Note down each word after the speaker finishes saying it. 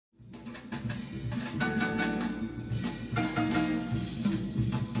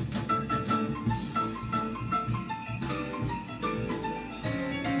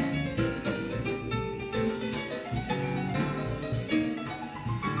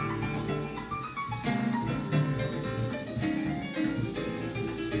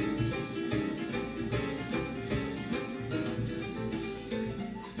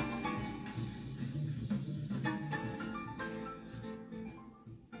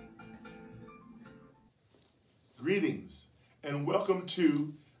Greetings and welcome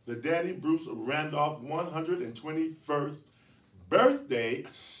to the Daddy Bruce Randolph 121st birthday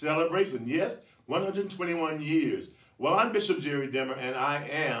celebration. Yes, 121 years. Well, I'm Bishop Jerry Demmer and I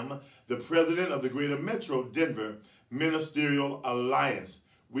am the president of the Greater Metro Denver Ministerial Alliance.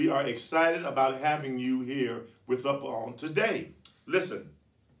 We are excited about having you here with us on today. Listen,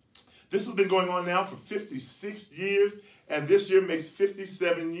 this has been going on now for 56 years, and this year makes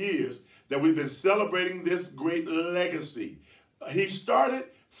 57 years that we've been celebrating this great legacy. He started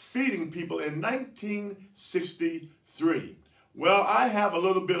feeding people in 1963. Well, I have a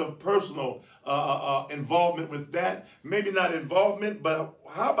little bit of personal involvement with that. Maybe not involvement, but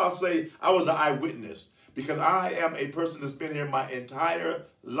how about say I was an eyewitness? Because I am a person that's been here my entire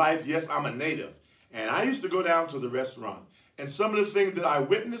life. Yes, I'm a native. And I used to go down to the restaurant. And some of the things that I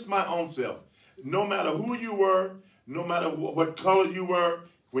witnessed my own self, no matter who you were, no matter what color you were,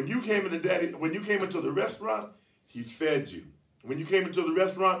 when you came into the restaurant, he fed you. When you came into the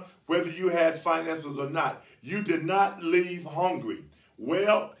restaurant, whether you had finances or not, you did not leave hungry.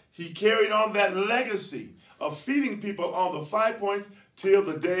 Well, he carried on that legacy of feeding people on the 5 points till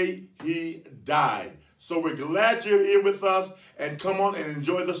the day he died. So we're glad you're here with us, and come on and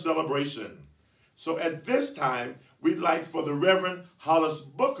enjoy the celebration. So at this time, we'd like for the Reverend Hollis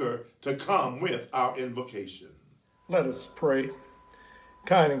Booker to come with our invocation. Let us pray.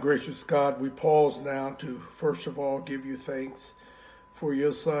 Kind and gracious God, we pause now to first of all give you thanks for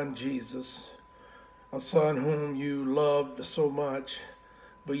your son Jesus, a son whom you loved so much,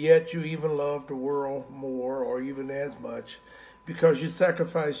 but yet you even loved the world more or even as much because you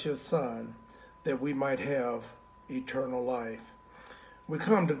sacrificed your son that we might have eternal life. We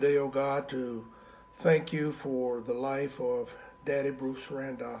come today, O God, to thank you for the life of Daddy Bruce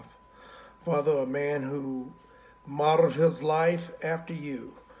Randolph. Father, a man who modeled his life after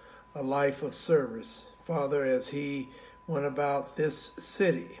you, a life of service. Father, as he went about this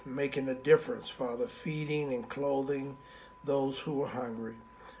city, making a difference, Father, feeding and clothing those who were hungry.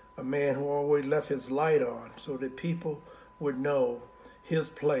 A man who always left his light on so that people would know his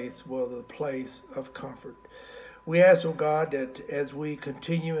place was a place of comfort. We ask, oh God, that as we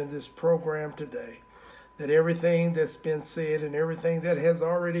continue in this program today, that everything that's been said and everything that has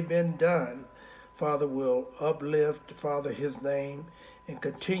already been done, Father, will uplift, Father, his name and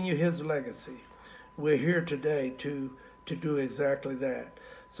continue his legacy. We're here today to do exactly that.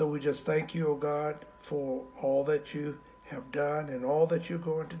 So we just thank you, oh God, for all that you have done and all that you're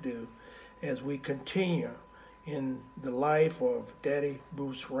going to do as we continue in the life of Daddy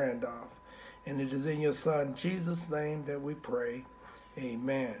Bruce Randolph. And it is in your son, Jesus' name, that we pray.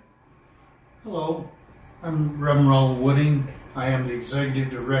 Amen. Hello, I'm Reverend Ronald Wooding. I am the Executive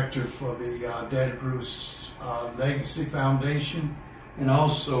Director for the Daddy Bruce Legacy Foundation and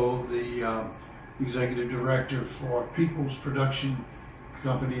also the Executive Director for People's Production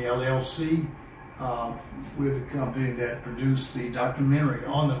Company, LLC. We're the company that produced the documentary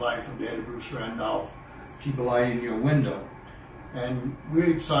on the life of Daddy Bruce Randolph, Keep a Light in Your Window. And we're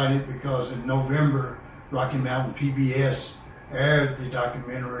excited because in November, Rocky Mountain PBS aired the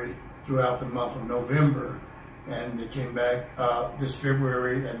documentary throughout the month of November, and they came back this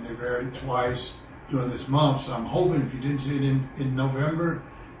February and they've aired it twice during this month. So I'm hoping if you didn't see it in November,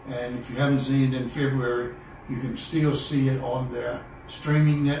 and if you haven't seen it in February, you can still see it on their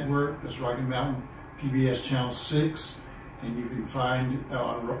streaming network. That's Rocky Mountain PBS Channel 6, and you can find,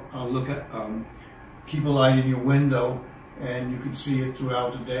 look at Keep a Light in Your Window, and you can see it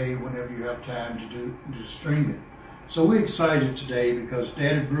throughout the day whenever you have time to stream it. So we're excited today because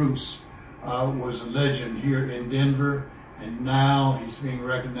Daddy Bruce was a legend here in Denver, and now he's being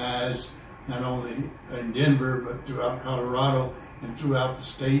recognized not only in Denver but throughout Colorado and throughout the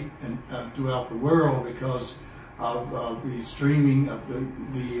state and throughout the world because of the streaming of the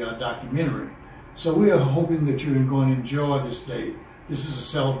documentary. So we are hoping that you're going to enjoy this day. This is a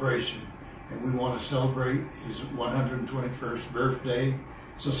celebration, and we want to celebrate his 121st birthday.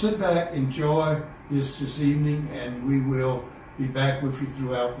 So sit back, enjoy this evening, and we will be back with you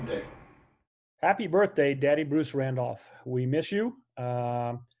throughout the day. Happy birthday, Daddy Bruce Randolph. We miss you,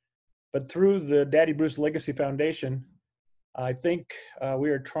 but through the Daddy Bruce Legacy Foundation, I think we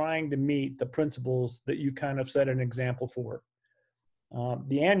are trying to meet the principles that you kind of set an example for.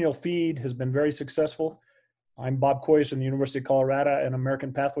 The annual feed has been very successful. I'm Bob Coyce from the University of Colorado and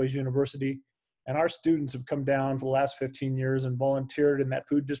American Pathways University, and our students have come down for the last 15 years and volunteered in that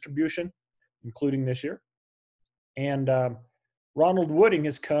food distribution, including this year. And Ronald Wooding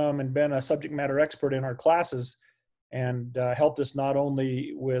has come and been a subject matter expert in our classes and helped us not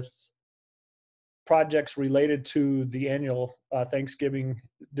only with projects related to the annual Thanksgiving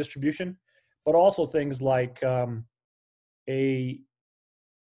distribution, but also things like a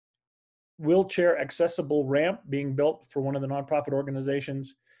wheelchair accessible ramp being built for one of the nonprofit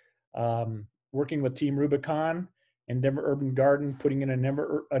organizations, working with Team Rubicon and Denver Urban Garden, putting in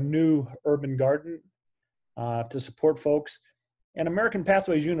a new urban garden to support folks. And American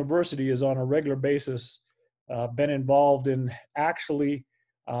Pathways University is on a regular basis been involved in actually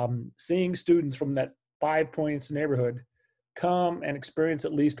seeing students from that 5 Points neighborhood come and experience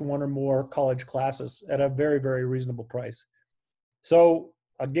at least one or more college classes at a very, very reasonable price. So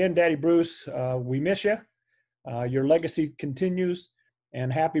again, Daddy Bruce, we miss you. Your legacy continues,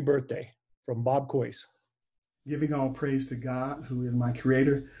 and happy birthday from Bob Coyce. Giving all praise to God, who is my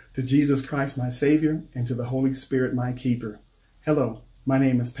creator, to Jesus Christ, my Savior, and to the Holy Spirit, my keeper. Hello, my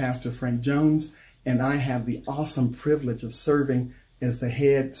name is Pastor Frank Jones, and I have the awesome privilege of serving as the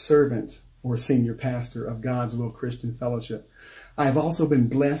head servant or senior pastor of God's Will Christian Fellowship. I have also been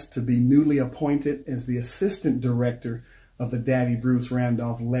blessed to be newly appointed as the assistant director of the Daddy Bruce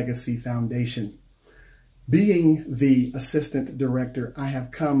Randolph Legacy Foundation. Being the assistant director, I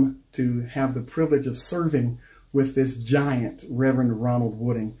have come to have the privilege of serving with this giant, Reverend Ronald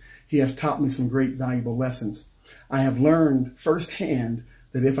Wooding. He has taught me some great valuable lessons. I have learned firsthand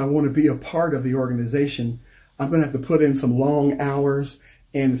that if I want to be a part of the organization, I'm going to have to put in some long hours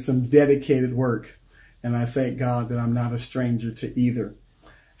and some dedicated work. And I thank God that I'm not a stranger to either.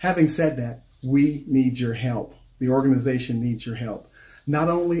 Having said that, we need your help. The organization needs your help. Not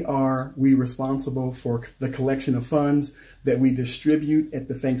only are we responsible for the collection of funds that we distribute at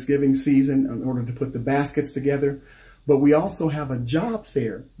the Thanksgiving season in order to put the baskets together, but we also have a job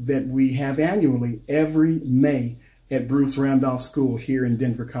fair that we have annually every May at Bruce Randolph School here in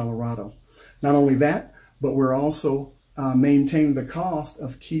Denver, Colorado. Not only that, but we're also maintaining the cost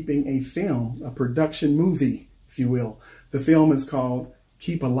of keeping a film, a production movie, if you will. The film is called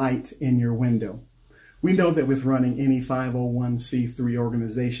Keep a Light in Your Window. We know that with running any 501c3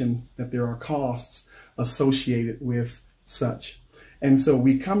 organization that there are costs associated with such. And so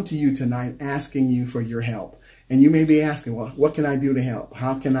we come to you tonight asking you for your help. And you may be asking, well, what can I do to help?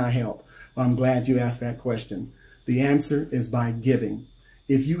 How can I help? Well, I'm glad you asked that question. The answer is by giving.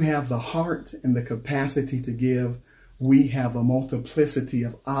 If you have the heart and the capacity to give, we have a multiplicity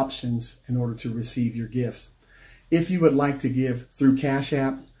of options in order to receive your gifts. If you would like to give through Cash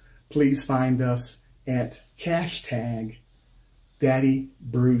App, please find us at #Daddy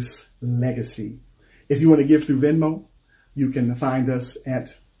Bruce Legacy. If you want to give through Venmo, you can find us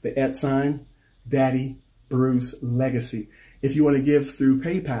at the @ Daddy Bruce Legacy. If you want to give through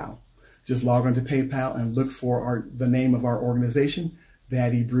PayPal, just log on to PayPal and look for the name of our organization,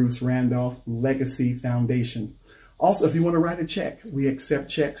 Daddy Bruce Randolph Legacy Foundation. Also, if you want to write a check, we accept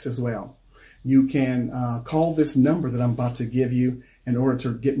checks as well. You can call this number that I'm about to give you in order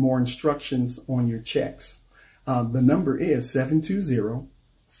to get more instructions on your checks. The number is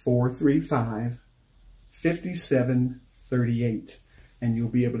 720-435-5738, and you'll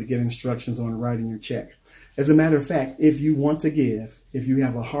be able to get instructions on writing your check. As a matter of fact, if you want to give, if you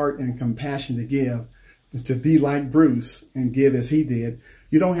have a heart and compassion to give, to be like Bruce and give as he did,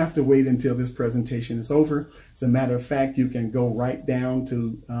 you don't have to wait until this presentation is over. As a matter of fact, you can go right down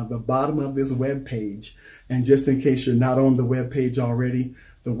to the bottom of this web page. And just in case you're not on the web page already,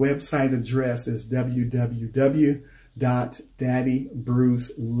 the website address is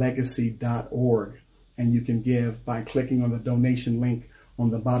www.daddybrucelegacy.org. And you can give by clicking on the donation link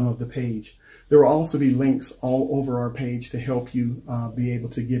on the bottom of the page. There will also be links all over our page to help you be able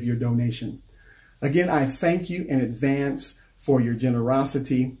to give your donation. Again, I thank you in advance for your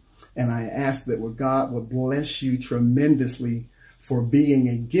generosity, and I ask that God will bless you tremendously for being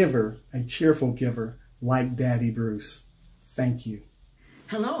a giver, a cheerful giver like Daddy Bruce. Thank you.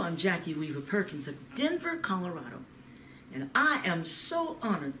 Hello, I'm Jackie Weaver Perkins of Denver, Colorado, and I am so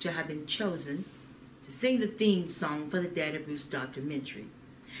honored to have been chosen to sing the theme song for the Daddy Bruce documentary.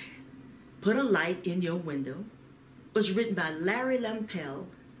 Put a Light in Your Window was written by Larry Lampel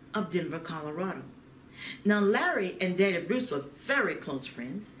of Denver, Colorado. Now, Larry and Daddy Bruce were very close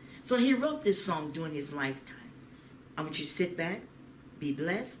friends, so he wrote this song during his lifetime. I want you to sit back, be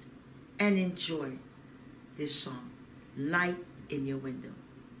blessed, and enjoy this song, Light in Your Window.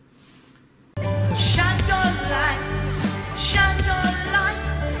 Shine your light, shine your light,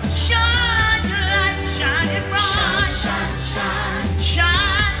 shine your light, shine it bright. Shine, shine, shine.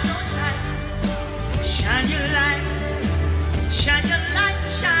 Shine your light, shine your light, shine your light,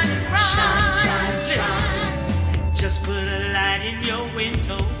 shine it bright. Shine, shine, shine. Just put a light in your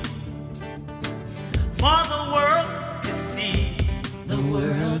window for the world to see. The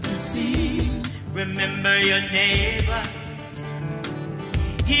world to see. Remember your neighbor.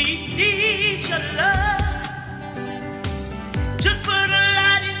 He needs your love. Just put a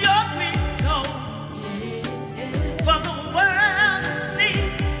light in your window for the world to see.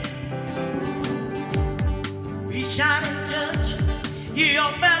 Reach out and touch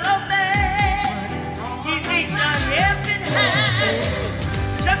your fellow man. He needs a helping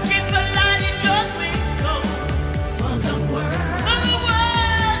hand. Just keep a light in your window for the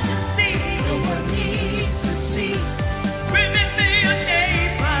world to see. The world needs to see. Remember your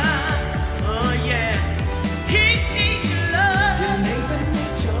neighbor. Oh yeah, he needs your love. Your neighbor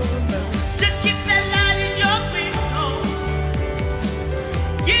needs your love. Just keep that light in your window.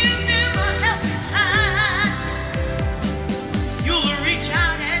 Give them a helping hand. You'll reach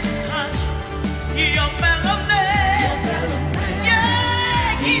out and touch your fellow man.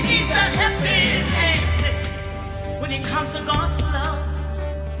 Yeah, he needs a helping hand. Listen, when it comes to God's love,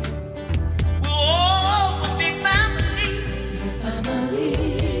 we're all one big family.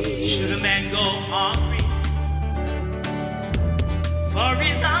 Should a man go hungry for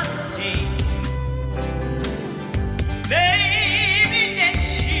his honesty? Maybe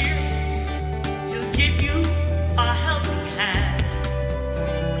next year he'll give you a helping hand.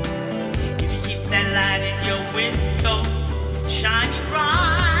 If you keep that light in your window shining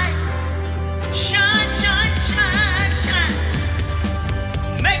bright, shine, shine, shine, shine.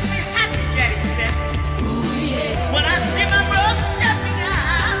 Makes me happy, Daddy said. When I see my brother stepping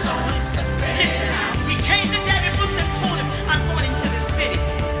out, listen, he came to Daddy Bruce and told him, I'm going into the city.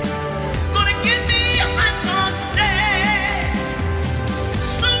 Gonna give me a hot dog stand.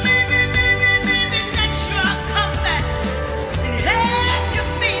 So maybe next year I'll come back and help you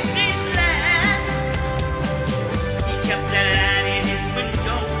feed these lads. He kept that light in his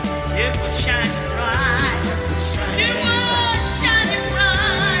window. It was shining bright. It was shining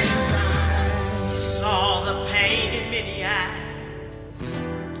bright. He saw the pain in many eyes.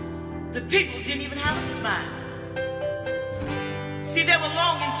 The people didn't even have a smile. See, they were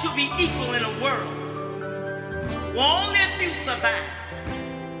longing to be equal in a world where only a few survive.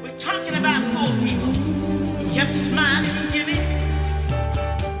 We're talking about poor people. He kept smiling and giving,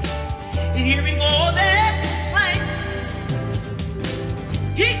 and hearing all their complaints.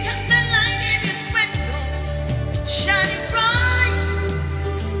 He kept the light in his window shining bright.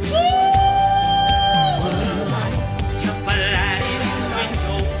 Woo! Kept a light in his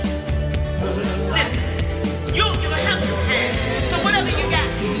window. Listen, you'll give a helping hand. So whatever you got,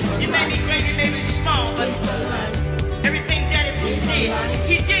 it may be great, it may be small, but everything Daddy Bruce did,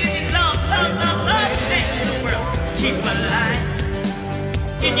 he did it in love, love, love, love, change the world. Keep a light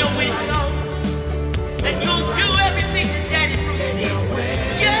in your window, and you'll do everything that Daddy Bruce did.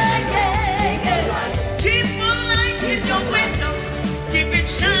 Yeah, yeah, yeah. Keep a light in your window, keep it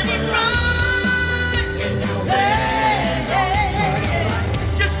shining bright. Hey, hey,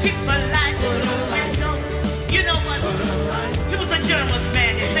 hey. Just keep a light in your window. You know what? He was a generous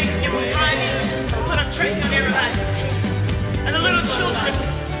man. At Thanksgiving time, he put a turkey on everybody's table. And the little children,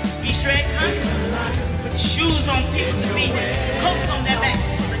 Easter egg hunts, put shoes on people's feet, coats on their backs.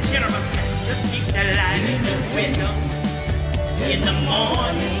 He was a generous man. Just keep that light in your window. In the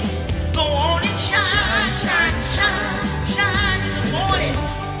morning, go on and shine, shine, shine, shine in the morning,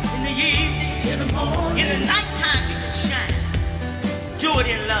 in the evening, in the nighttime you can shine. Do it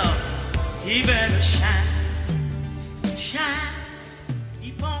in love. He better shine, shine,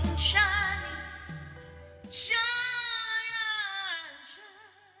 keep on shining, shine, shine.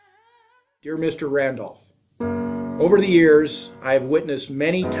 Dear Mr. Randolph, over the years, I have witnessed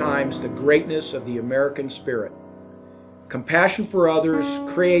many times the greatness of the American spirit. Compassion for others,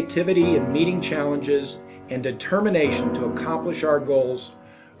 creativity in meeting challenges, and determination to accomplish our goals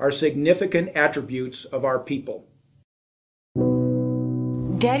are significant attributes of our people.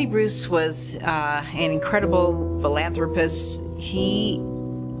 Daddy Bruce was an incredible philanthropist. He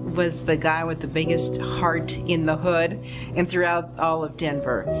was the guy with the biggest heart in the hood and throughout all of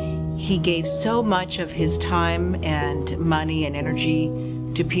Denver. He gave so much of his time and money and energy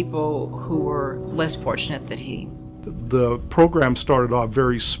to people who were less fortunate than he. The program started off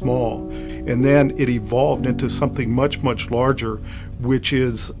very small, and then it evolved into something much, much larger, which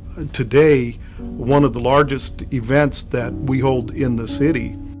is today one of the largest events that we hold in the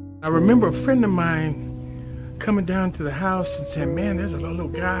city. I remember a friend of mine coming down to the house and saying, man, there's a little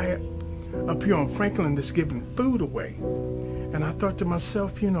guy up here on Franklin that's giving food away. And I thought to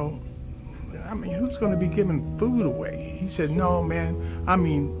myself, you know, I mean, who's going to be giving food away? He said, no, man, I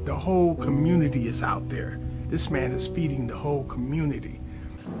mean, the whole community is out there. This man is feeding the whole community.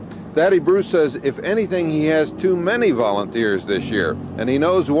 Daddy Bruce says, if anything, he has too many volunteers this year, and he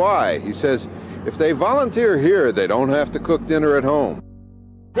knows why. He says, if they volunteer here, they don't have to cook dinner at home.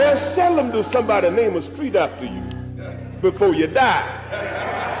 Very seldom does somebody name a street after you before you die,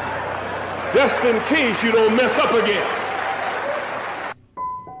 just in case you don't mess up again.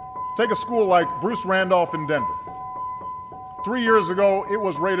 Take a school like Bruce Randolph in Denver. 3 years ago, it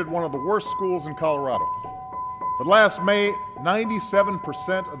was rated one of the worst schools in Colorado. But last May,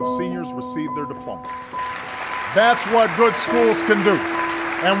 97% of the seniors received their diploma. That's what good schools can do.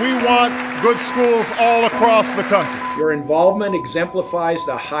 And we want good schools all across the country. Your involvement exemplifies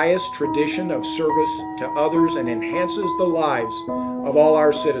the highest tradition of service to others and enhances the lives of all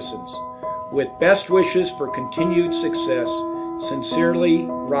our citizens. With best wishes for continued success, sincerely,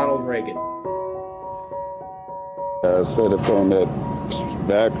 Ronald Reagan. I sat up on that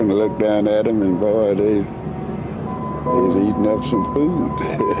back and looked down at him, and boy, he's eating up some food.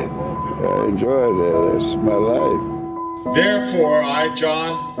 I enjoyed that. That's my life. Therefore, I,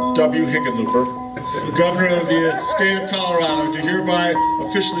 John W. Hickenlooper, Governor of the State of Colorado, do hereby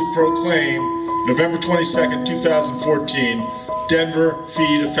officially proclaim November 22nd, 2014, Denver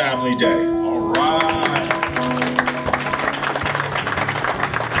Feed a Family Day. All right.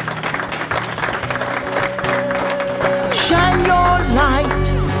 Shine your light,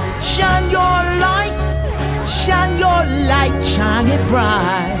 shine your light, shine your light, shine it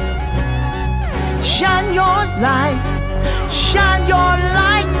bright. Shine your light, shine your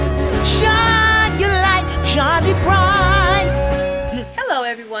light, shine your light, shine it bright. Hello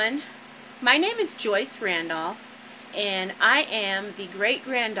everyone, my name is Joyce Randolph, and I am the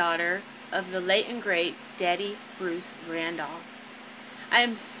great-granddaughter of the late and great Daddy Bruce Randolph. I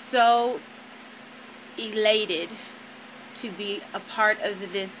am so elated to be a part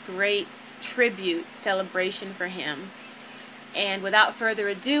of this great tribute celebration for him. And without further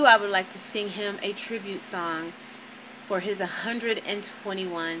ado, I would like to sing him a tribute song for his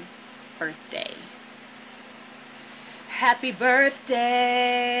 121st birthday. Happy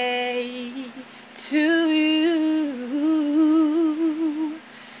birthday to you.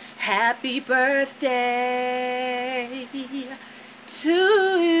 Happy birthday to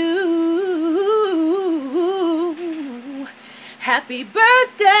you. Happy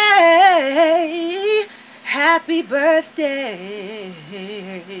birthday, happy birthday,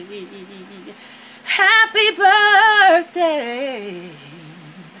 happy birthday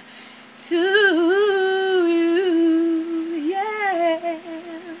to you, yeah.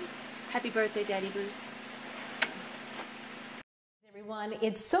 Happy birthday, Daddy Bruce. Everyone,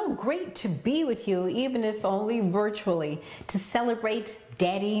 it's so great to be with you, even if only virtually, to celebrate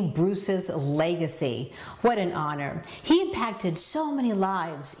Daddy Bruce's legacy. What an honor. He impacted so many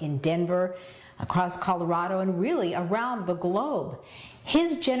lives in Denver, across Colorado, and really around the globe.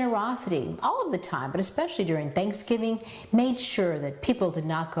 His generosity, all of the time, but especially during Thanksgiving, made sure that people did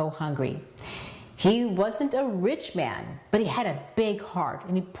not go hungry. He wasn't a rich man, but he had a big heart,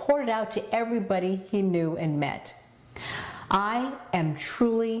 and he poured it out to everybody he knew and met. I am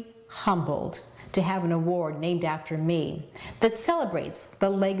truly humbled to have an award named after me that celebrates the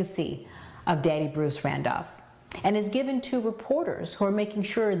legacy of Daddy Bruce Randolph and is given to reporters who are making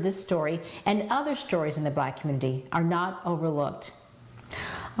sure this story and other stories in the Black community are not overlooked.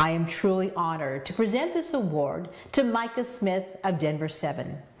 I am truly honored to present this award to Micah Smith of Denver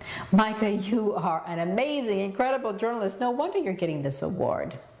 7. Micah, you are an amazing, incredible journalist. No wonder you're getting this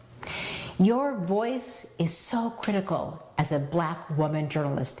award. Your voice is so critical as a Black woman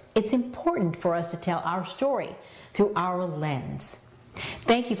journalist. It's important for us to tell our story through our lens.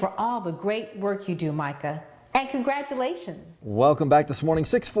 Thank you for all the great work you do, Micah, and congratulations. Welcome back this morning.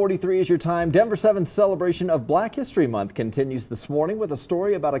 6:43 is your time. Denver 7's celebration of Black History Month continues this morning with a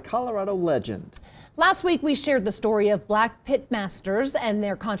story about a Colorado legend. Last week, we shared the story of Black pitmasters and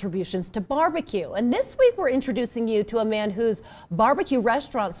their contributions to barbecue. And this week, we're introducing you to a man whose barbecue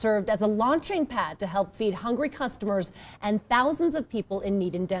restaurant served as a launching pad to help feed hungry customers and thousands of people in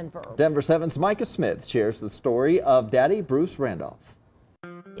need in Denver. Denver 7's Micah Smith shares the story of Daddy Bruce Randolph.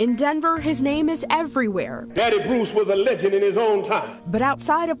 In Denver, his name is everywhere. Daddy Bruce was a legend in his own time. But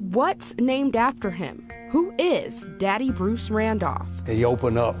outside of what's named after him, who is Daddy Bruce Randolph? He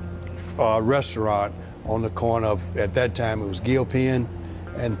opened up a restaurant on the corner of, at that time, it was Gilpin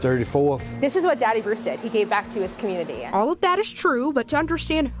and 34th. This is what Daddy Bruce did. He gave back to his community. All of that is true, but to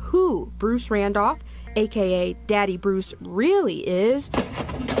understand who Bruce Randolph, aka Daddy Bruce, really is,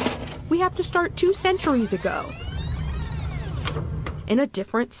 we have to start 2 centuries ago, in a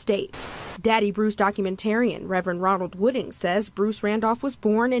different state. Daddy Bruce documentarian Reverend Ronald Wooding says Bruce Randolph was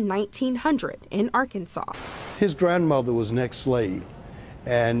born in 1900 in Arkansas. His grandmother was an ex-slave,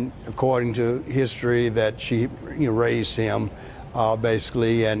 and according to history that she raised him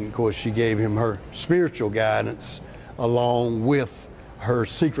basically, and of course she gave him her spiritual guidance along with her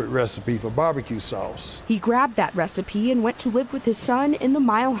secret recipe for barbecue sauce. He grabbed that recipe and went to live with his son in the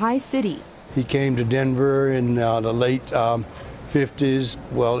Mile High City. He came to Denver in the late 50s,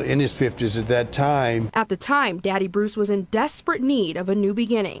 well, in his 50s at that time. At the time, Daddy Bruce was in desperate need of a new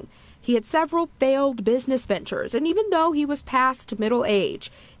beginning. He had several failed business ventures, and even though he was past middle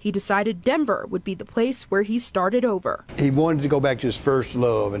age, he decided Denver would be the place where he started over. He wanted to go back to his first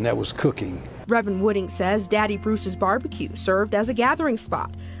love, and that was cooking. Reverend Wooding says Daddy Bruce's barbecue served as a gathering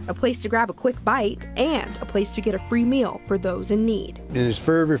spot, a place to grab a quick bite, and a place to get a free meal for those in need. In his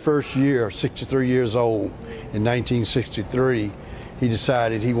very first year, 63 years old, in 1963, he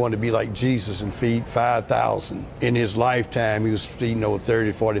decided he wanted to be like Jesus and feed 5,000. In his lifetime, he was feeding over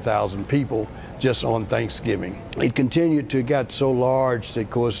 30,000 to 40,000 people just on Thanksgiving. It continued to get so large that, of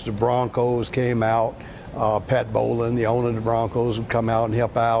course, the Broncos came out. Pat Bolin, the owner of the Broncos, would come out and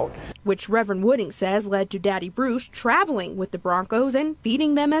help out. Which Reverend Wooding says led to Daddy Bruce traveling with the Broncos and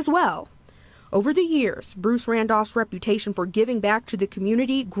feeding them as well. Over the years, Bruce Randolph's reputation for giving back to the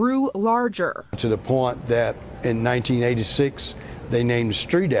community grew larger. To the point that in 1986, they named the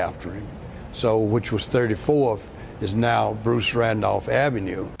street after him, so which was 34th is now Bruce Randolph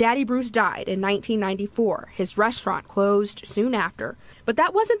Avenue. Daddy Bruce died in 1994. His restaurant closed soon after. But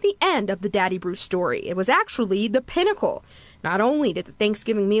that wasn't the end of the Daddy Bruce story. It was actually the pinnacle. Not only did the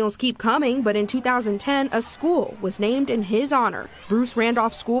Thanksgiving meals keep coming, but in 2010, a school was named in his honor. Bruce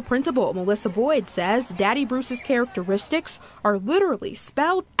Randolph School Principal Melissa Boyd says Daddy Bruce's characteristics are literally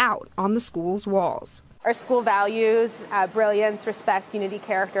spelled out on the school's walls. Our school values, brilliance, respect, unity,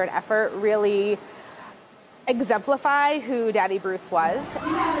 character, and effort really exemplify who Daddy Bruce was.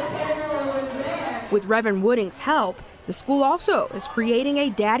 With Reverend Wooding's help, the school also is creating a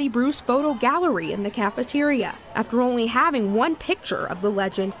Daddy Bruce photo gallery in the cafeteria after only having one picture of the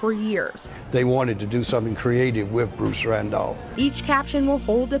legend for years. They wanted to do something creative with Bruce Randolph. Each caption will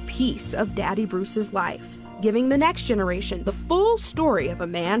hold a piece of Daddy Bruce's life, giving the next generation the full story of a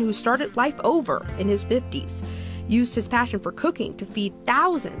man who started life over in his 50s, used his passion for cooking to feed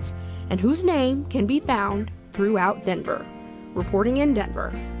thousands, and whose name can be found throughout Denver. Reporting in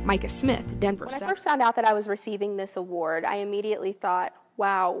Denver, Micah Smith, Denver 7. When I first found out that I was receiving this award, I immediately thought,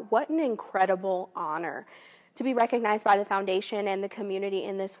 wow, what an incredible honor. To be recognized by the foundation and the community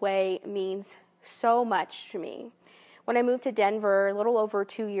in this way means so much to me. When I moved to Denver a little over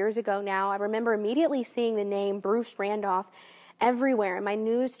 2 years ago now, I remember immediately seeing the name Bruce Randolph everywhere. And my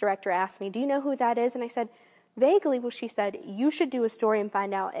news director asked me, do you know who that is? And I said, vaguely. Well, she said, you should do a story and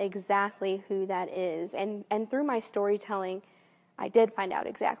find out exactly who that is. And through my storytelling, I did find out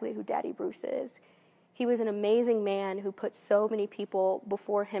exactly who Daddy Bruce is. He was an amazing man who put so many people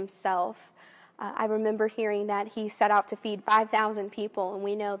before himself. I remember hearing that he set out to feed 5,000 people, and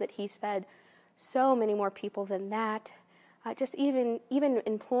we know that he's fed so many more people than that. Just even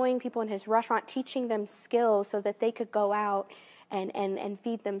employing people in his restaurant, teaching them skills so that they could go out and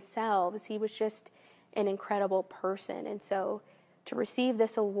feed themselves. He was just an incredible person. And so to receive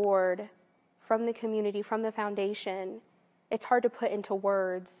this award from the community, from the foundation, it's hard to put into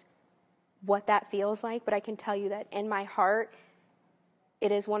words what that feels like, but I can tell you that in my heart,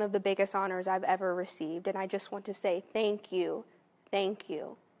 it is one of the biggest honors I've ever received. And I just want to say thank you, thank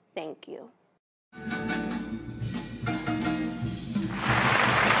you, thank you.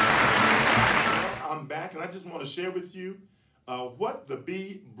 I'm back, and I just want to share with you what the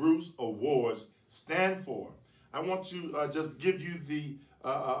B. Bruce Awards stand for. I want to just give you the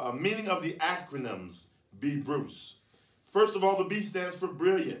meaning of the acronyms B. Bruce. First of all, the B stands for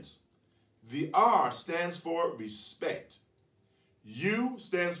brilliance. The R stands for respect. U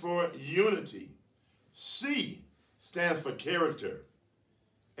stands for unity. C stands for character.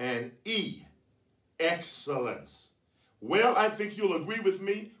 And E, excellence. Well, I think you'll agree with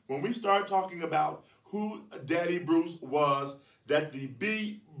me when we start talking about who Daddy Bruce was, that the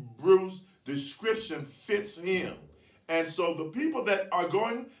B. Bruce description fits him. And so the people that are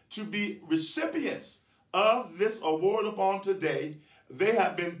going to be recipients of this award upon today, they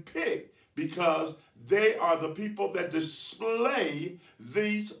have been picked because they are the people that display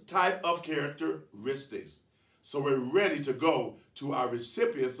these type of characteristics. So we're ready to go to our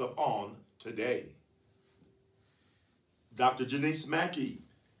recipients upon today. Dr. Janice Mackey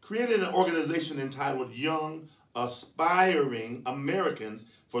created an organization entitled Young Aspiring Americans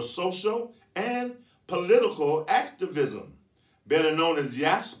for Social and Political Activism, better known as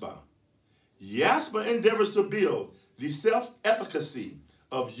YASPA. YASPA endeavors to build the self-efficacy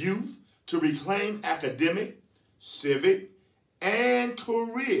of youth to reclaim academic, civic, and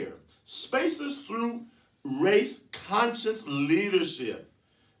career spaces through race-conscious leadership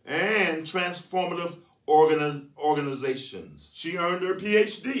and transformative organizations. She earned her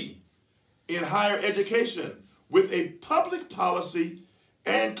PhD in higher education with a public policy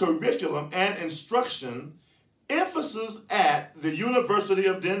and curriculum and instruction emphasis at the University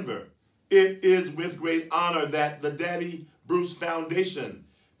of Denver. It is with great honor that the Daddy Bruce Foundation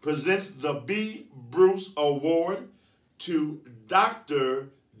presents the B. Bruce Award to Dr.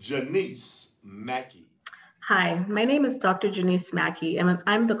 Janice Mackey. Hi, my name is Dr. Janice Mackey, and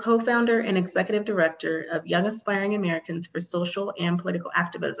I'm the co-founder and executive director of Young Aspiring Americans for Social and Political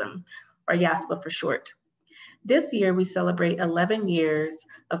Activism, or YASPA for short. This year, we celebrate 11 years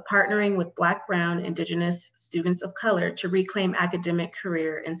of partnering with Black, Brown, Indigenous students of color to reclaim academic,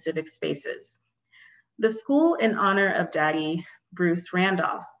 career, and civic spaces. The school in honor of Daddy Bruce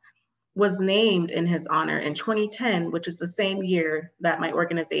Randolph was named in his honor in 2010, which is the same year that my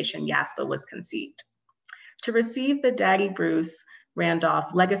organization, YASPA, was conceived. To receive the Daddy Bruce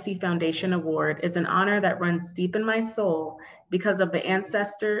Randolph Legacy Foundation Award is an honor that runs deep in my soul because of the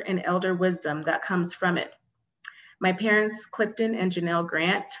ancestor and elder wisdom that comes from it. My parents, Clifton and Janelle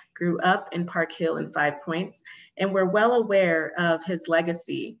Grant, grew up in Park Hill and Five Points and were well aware of his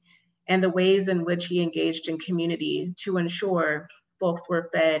legacy and the ways in which he engaged in community to ensure folks were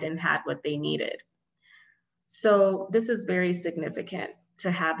fed and had what they needed. So this is very significant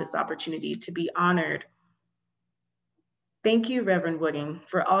to have this opportunity to be honored. Thank you, Reverend Wooding,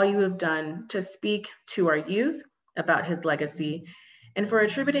 for all you have done to speak to our youth about his legacy and for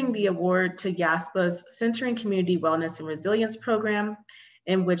attributing the award to YASPA's Centering Community Wellness and Resilience program,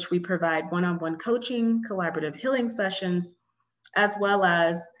 in which we provide one-on-one coaching, collaborative healing sessions, as well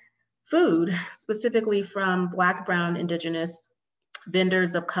as food, specifically from Black, Brown, Indigenous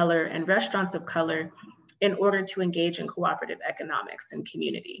vendors of color and restaurants of color in order to engage in cooperative economics and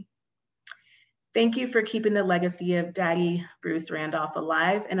community. Thank you for keeping the legacy of Daddy Bruce Randolph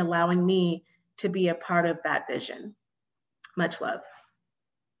alive and allowing me to be a part of that vision. Much love.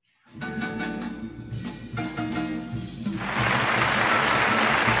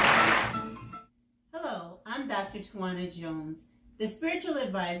 Hello, I'm Dr. Tawana Jones, the spiritual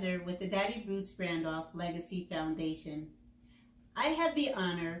advisor with the Daddy Bruce Randolph Legacy Foundation. I have the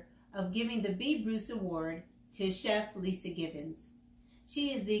honor of giving the B. Bruce Award to Chef Lisa Gibbons.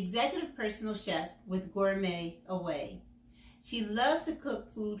 She is the executive personal chef with Gourmet Away. She loves to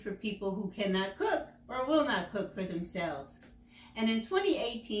cook food for people who cannot cook or will not cook for themselves. And in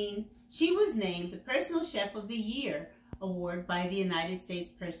 2018, she was named the Personal Chef of the Year award by the United States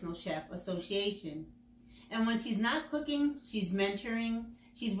Personal Chef Association. And when she's not cooking, she's mentoring,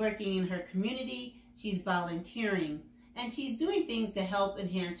 she's working in her community, she's volunteering, and she's doing things to help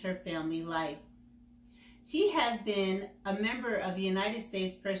enhance her family life. She has been a member of the United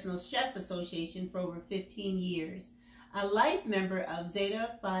States Personal Chef Association for over 15 years, a life member of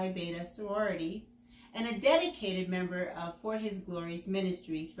Zeta Phi Beta sorority, and a dedicated member of For His Glory's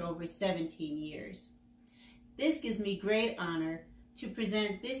Ministries for over 17 years. This gives me great honor to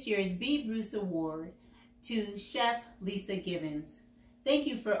present this year's B. Bruce Award to Chef Lisa Gibbons. Thank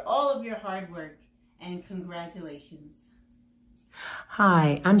you for all of your hard work and congratulations.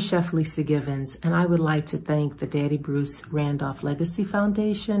 Hi, I'm Chef Lisa Gibbons, and I would like to thank the Daddy Bruce Randolph Legacy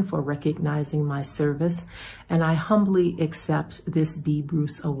Foundation for recognizing my service, and I humbly accept this B.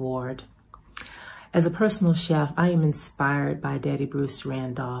 Bruce Award. As a personal chef, I am inspired by Daddy Bruce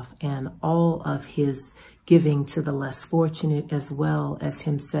Randolph and all of his giving to the less fortunate, as well as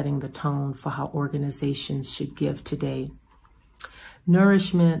him setting the tone for how organizations should give today.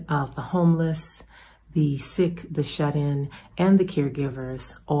 Nourishment of the homeless, the sick, the shut-in, and the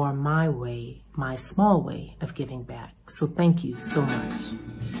caregivers are my way, my small way of giving back. So thank you so much.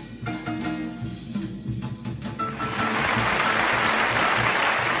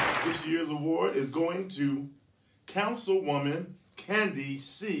 This year's award is going to Councilwoman Candy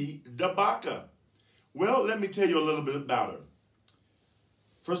C. DeBaca. Well, let me tell you a little bit about her.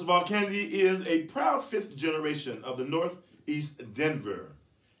 First of all, Candy is a proud fifth generation of the Northeast Denver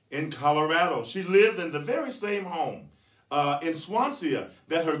in Colorado. She lived in the very same home in Swansea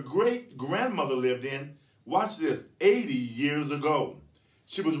that her great-grandmother lived in, watch this, 80 years ago.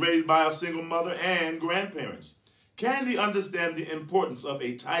 She was raised by a single mother and grandparents. Candy understands the importance of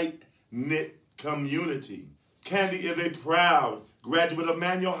a tight-knit community. Candy is a proud graduate of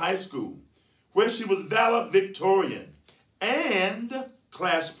Manual High School, where she was valedictorian and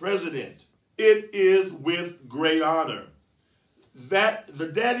class president. It is with great honor that the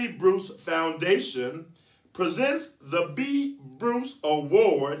Daddy Bruce Foundation presents the B. Bruce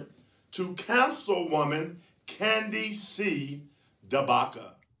Award to Councilwoman Candy C.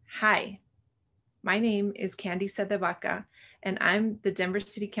 DeBaca. Hi, my name is Candy C. DeBaca, and I'm the Denver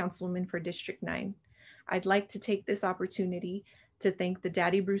City Councilwoman for District 9. I'd like to take this opportunity to thank the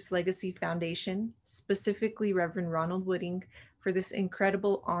Daddy Bruce Legacy Foundation, specifically Reverend Ronald Wooding, for this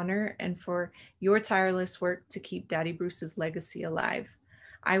incredible honor and for your tireless work to keep Daddy Bruce's legacy alive.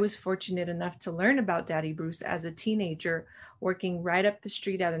 I was fortunate enough to learn about Daddy Bruce as a teenager, working right up the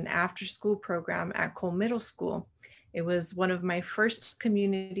street at an after-school program at Cole Middle School. It was one of my first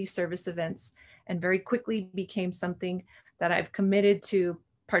community service events and very quickly became something that I've committed to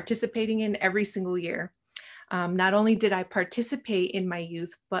participating in every single year. Not only did I participate in my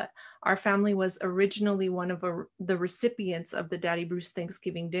youth, but our family was originally one of the recipients of the Daddy Bruce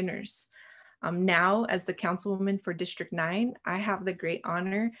Thanksgiving dinners. Now, as the councilwoman for District 9, I have the great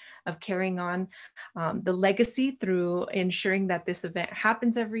honor of carrying on the legacy through ensuring that this event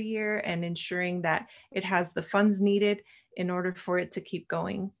happens every year and ensuring that it has the funds needed in order for it to keep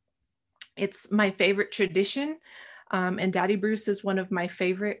going. It's my favorite tradition, and Daddy Bruce is one of my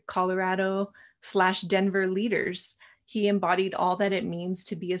favorite Colorado/Denver leaders. He embodied all that it means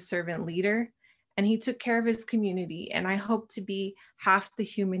to be a servant leader, and he took care of his community, and I hope to be half the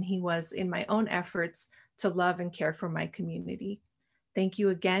human he was in my own efforts to love and care for my community. Thank you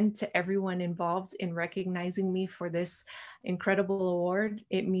again to everyone involved in recognizing me for this incredible award.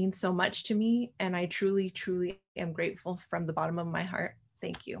 It means so much to me, and I truly, truly am grateful from the bottom of my heart.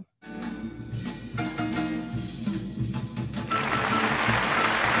 Thank you.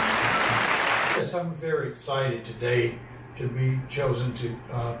 Yes, I'm very excited today to be chosen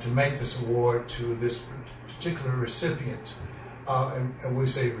to make this award to this particular recipient. And we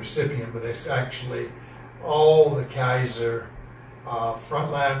say recipient, but it's actually all the Kaiser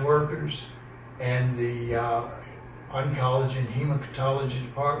frontline workers and the oncology and hematology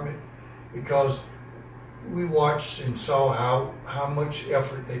department, because we watched and saw how much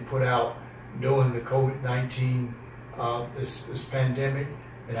effort they put out during the COVID-19, this pandemic,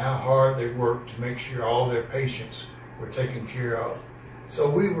 and how hard they worked to make sure all their patients were taken care of. So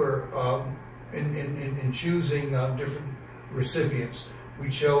we were, in choosing different recipients, we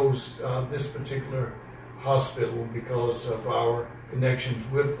chose this particular hospital because of our connections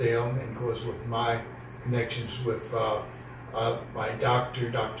with them, and of course with my connections with my doctor,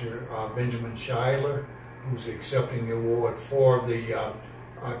 Dr. Benjamin Schuyler, who's accepting the award for the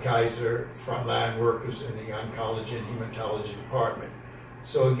Kaiser frontline workers in the oncology and hematology department.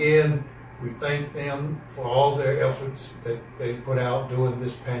 So again, we thank them for all their efforts that they put out during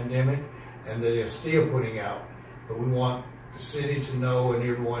this pandemic and that they're still putting out. But we want the city to know and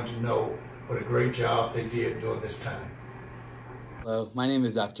everyone to know what a great job they did during this time. Hello, my name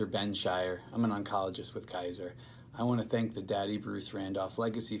is Dr. Ben Shire. I'm an oncologist with Kaiser. I want to thank the Daddy Bruce Randolph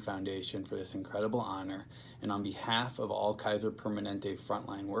Legacy Foundation for this incredible honor, and on behalf of all Kaiser Permanente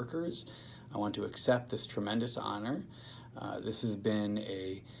frontline workers, I want to accept this tremendous honor. This has been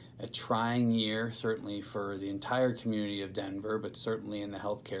a trying year, certainly for the entire community of Denver, but certainly in the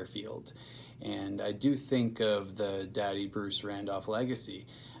healthcare field. And I do think of the Daddy Bruce Randolph legacy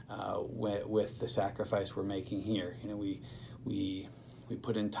with the sacrifice we're making here. You know, we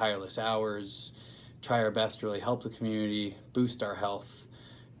put in tireless hours, try our best to really help the community, boost our health,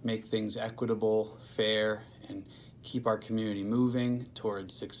 make things equitable, fair, and keep our community moving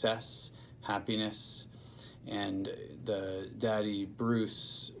towards success, happiness. And the Daddy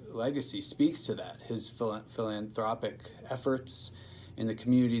Bruce legacy speaks to that. His philanthropic efforts in the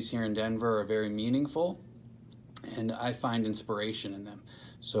communities here in Denver are very meaningful, and I find inspiration in them.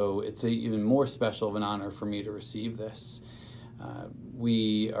 So it's even more special of an honor for me to receive this.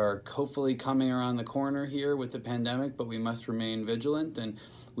 We are hopefully coming around the corner here with the pandemic, but we must remain vigilant, and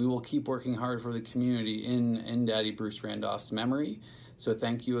we will keep working hard for the community in Daddy Bruce Randolph's memory. So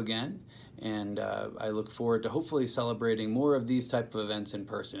thank you again, and I look forward to hopefully celebrating more of these type of events in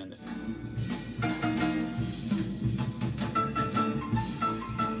person in the future.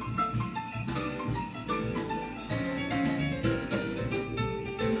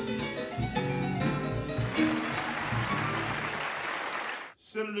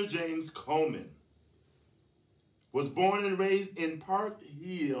 Senator James Coleman was born and raised in Park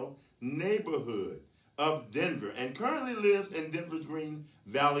Hill neighborhood of Denver and currently lives in Denver's Green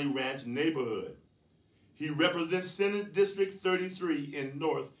Valley Ranch neighborhood. He represents Senate District 33 in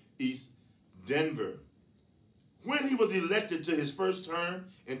Northeast Denver. When he was elected to his first term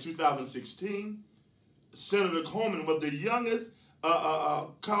in 2016, Senator Coleman was the youngest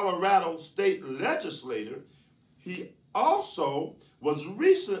Colorado state legislator. He also was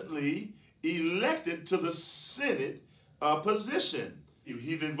recently elected to the Senate position.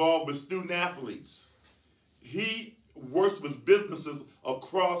 He's involved with student athletes. He works with businesses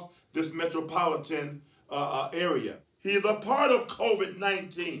across this metropolitan area. He is a part of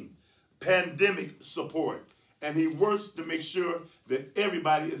COVID-19 pandemic support, and he works to make sure that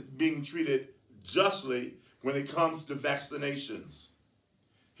everybody is being treated justly when it comes to vaccinations.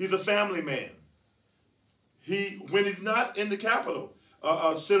 He's a family man. When he's not in the Capitol,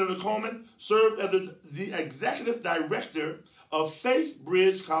 Senator Coleman served as the executive director of Faith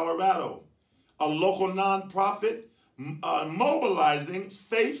Bridge, Colorado, a local nonprofit mobilizing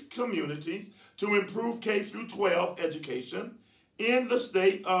faith communities to improve K-12 education in the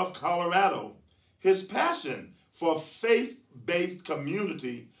state of Colorado. His passion for faith-based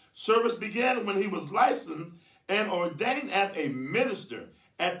community service began when he was licensed and ordained as a minister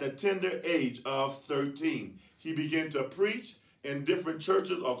at the tender age of 13. He began to preach in different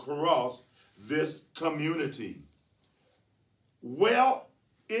churches across this community. Well,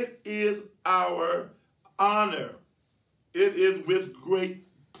 it is our honor. It is with great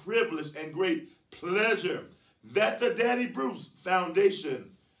privilege and great pleasure that the Daddy Bruce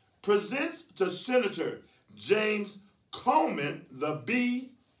Foundation presents to Senator James Coleman the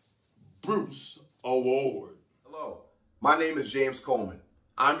B. Bruce Award. Hello, my name is James Coleman.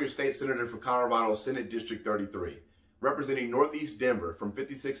 I'm your state senator for Colorado Senate District 33, representing Northeast Denver from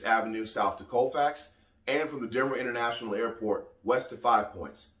 56th Avenue south to Colfax and from the Denver International Airport west to 5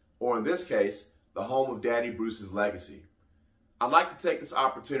 Points, or in this case, the home of Daddy Bruce's legacy. I'd like to take this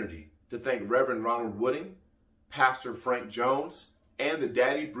opportunity to thank Reverend Ronald Wooding, Pastor Frank Jones, and the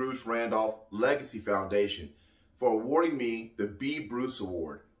Daddy Bruce Randolph Legacy Foundation for awarding me the B. Bruce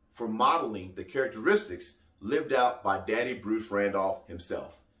Award for modeling the characteristics lived out by Daddy Bruce Randolph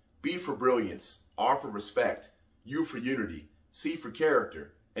himself. B for brilliance, R for respect, U for unity, C for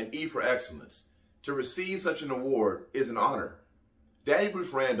character, and E for excellence. To receive such an award is an honor. Daddy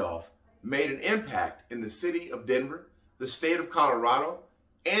Bruce Randolph made an impact in the city of Denver, the state of Colorado,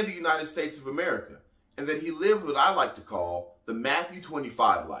 and the United States of America, and that he lived what I like to call the Matthew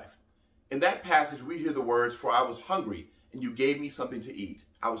 25 life. In that passage, we hear the words, "For I was hungry, and you gave me something to eat.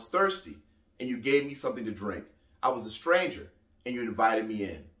 I was thirsty, and you gave me something to drink. I was a stranger, and you invited me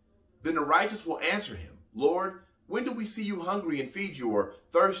in." Then the righteous will answer him, "Lord, when did we see you hungry and feed you, or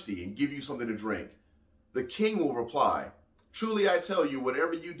thirsty and give you something to drink?" The king will reply, "Truly I tell you,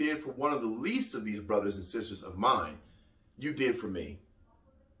 whatever you did for one of the least of these brothers and sisters of mine, you did for me."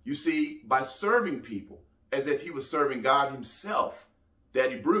 You see, by serving people as if he was serving God himself,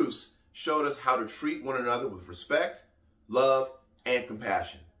 Daddy Bruce showed us how to treat one another with respect, love, and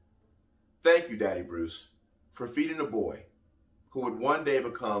compassion. Thank you, Daddy Bruce, for feeding a boy who would one day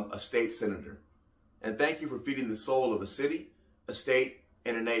become a state senator. And thank you for feeding the soul of a city, a state,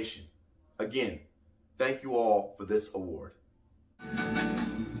 and a nation. Again, thank you all for this award.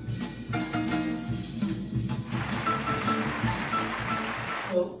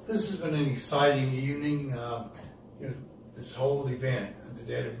 Well, this has been an exciting evening. This whole event, the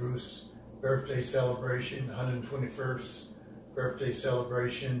Daddy Bruce birthday celebration, 121st birthday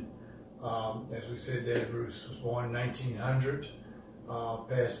celebration. As we said, Daddy Bruce was born in 1900,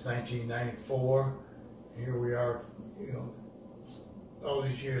 passed 1994. And here we are, all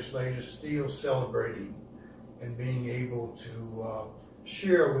these years later, still celebrating and being able to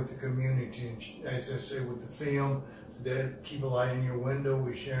share with the community. And as I said, with the film, Dad, keep a light in your window.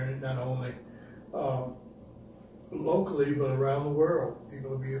 We're sharing it not only locally, but around the world.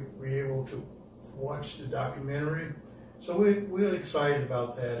 People will be able to watch the documentary. So we're excited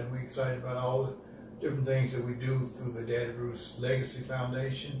about that, and we're excited about all the different things that we do through the Daddy Bruce Legacy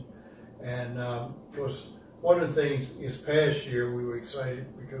Foundation. And of course, one of the things this past year, we were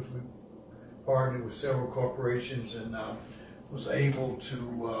excited because we partnered with several corporations and was able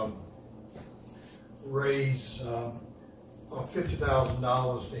to raise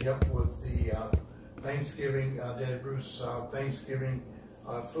 $50,000 to help with the Thanksgiving, Daddy Bruce Thanksgiving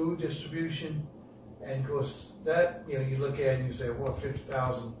food distribution. And of course, that, you look at it and you say, well,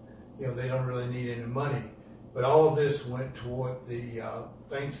 50,000, they don't really need any money. But all of this went toward the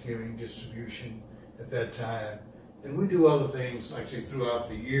Thanksgiving distribution at that time. And we do other things, like I say, throughout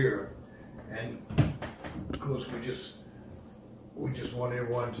the year. And of course, we just want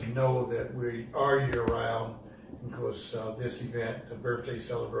everyone to know that we are year-round. Of course, this event, the birthday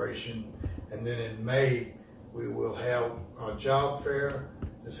celebration, and then in May, we will have our job fair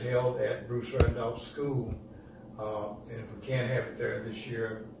that's held at Bruce Randolph School. And if we can't have it there this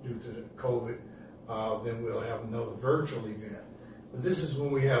year due to the COVID, then we'll have another virtual event. But this is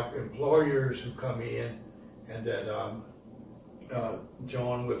when we have employers who come in and that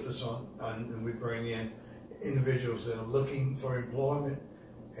join with us and we bring in individuals that are looking for employment,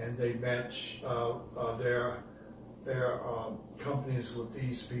 and they match their companies with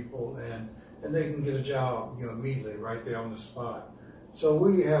these people, and they can get a job, immediately right there on the spot. So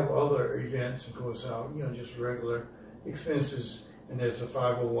we have other events, of course, just regular expenses, and as a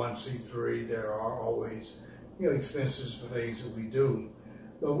 501c3, there are always, expenses for things that we do.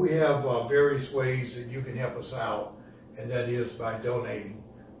 But we have various ways that you can help us out, and that is by donating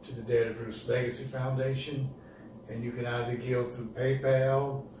to the Daddy Bruce Legacy Foundation. And you can either give through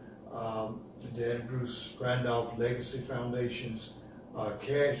PayPal, the Daddy Bruce Randolph Legacy Foundation's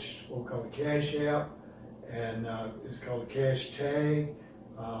cash, what we call the Cash App, and it's called a Cash Tag,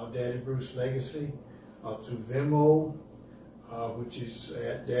 Daddy Bruce Legacy, through Venmo, which is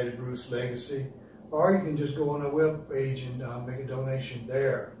at Daddy Bruce Legacy. Or you can just go on our webpage and make a donation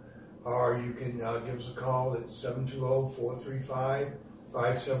there. Or you can give us a call at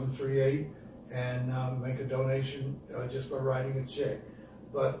 720-435-5738 and make a donation just by writing a check.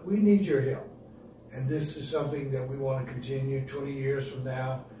 But we need your help. And this is something that we want to continue 20 years from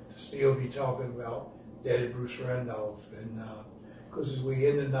now to still be talking about Daddy Bruce Randolph. And because as we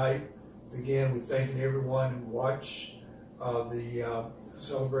end the night, again, we're thanking everyone who watched the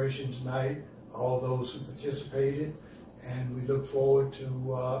celebration tonight, all those who participated, and we look forward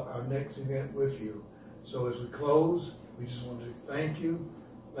to our next event with you. So as we close, we just want to thank you,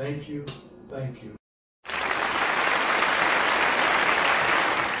 thank you, thank you.